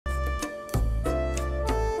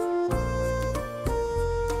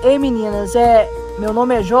Ei meninas, meu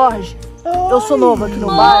nome é Jorge, eu sou novo aqui no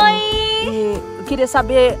bairro e eu queria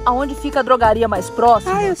saber aonde fica a drogaria mais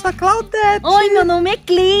próxima. Ai, eu sou a Claudete. Oi, meu nome é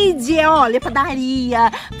Cleide. Olha,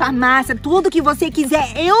 padaria, farmácia, tudo que você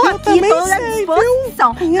quiser. Eu aqui tô à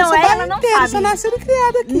disposição. Não, ela não sabe. Sou nascida e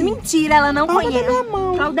criada aqui. Mentira, ela não conhece. Minha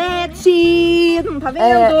mão. Claudete, não tá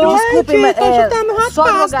vendo? Desculpem, mas tô ajudando o rapaz, só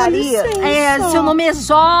drogaria. Seu nome é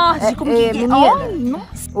Jorge. Como que é? Menina.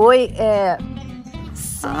 Oi,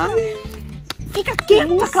 Fica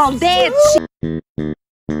quieta, Claudete.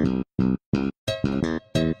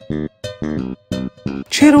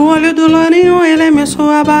 Tira o olho do lourinho, ele é meu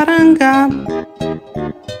sua baranga.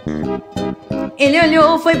 Ele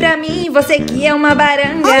olhou, foi pra mim, você que é uma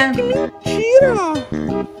baranga. Ai, que mentira!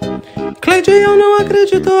 Cleide, eu não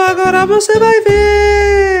acredito, agora você vai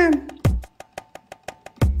ver.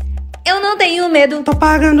 Eu não tenho medo. Tô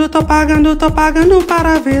pagando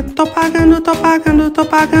para ver. Tô pagando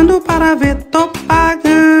para ver. Tô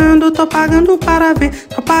pagando para ver.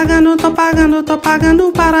 Tô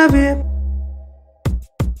pagando para ver.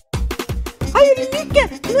 Ai, ele me quer.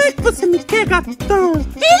 Não é que você me quer, gatão.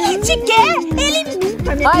 Ele te quer. Ele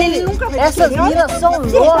nunca me quer. Ele nunca vai te essas querer. meninas são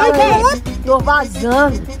loucas. Tô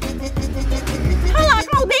vazando. Olha lá,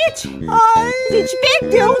 Claudete. Ai, a gente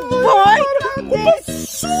perdeu. Foi.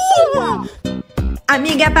 Sua.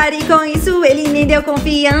 Amiga, pare com isso, ele nem deu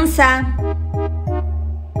confiança.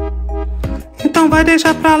 Então vai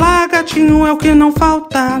deixar pra lá, gatinho, é o que não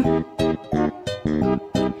falta.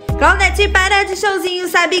 Claudete, para de showzinho,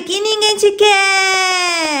 sabe que ninguém te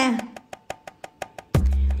quer.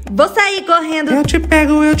 Vou sair correndo. Eu te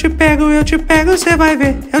pego, cê vai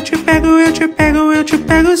ver. Eu te pego,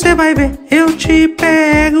 cê vai ver. Eu te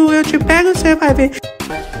pego, cê vai ver.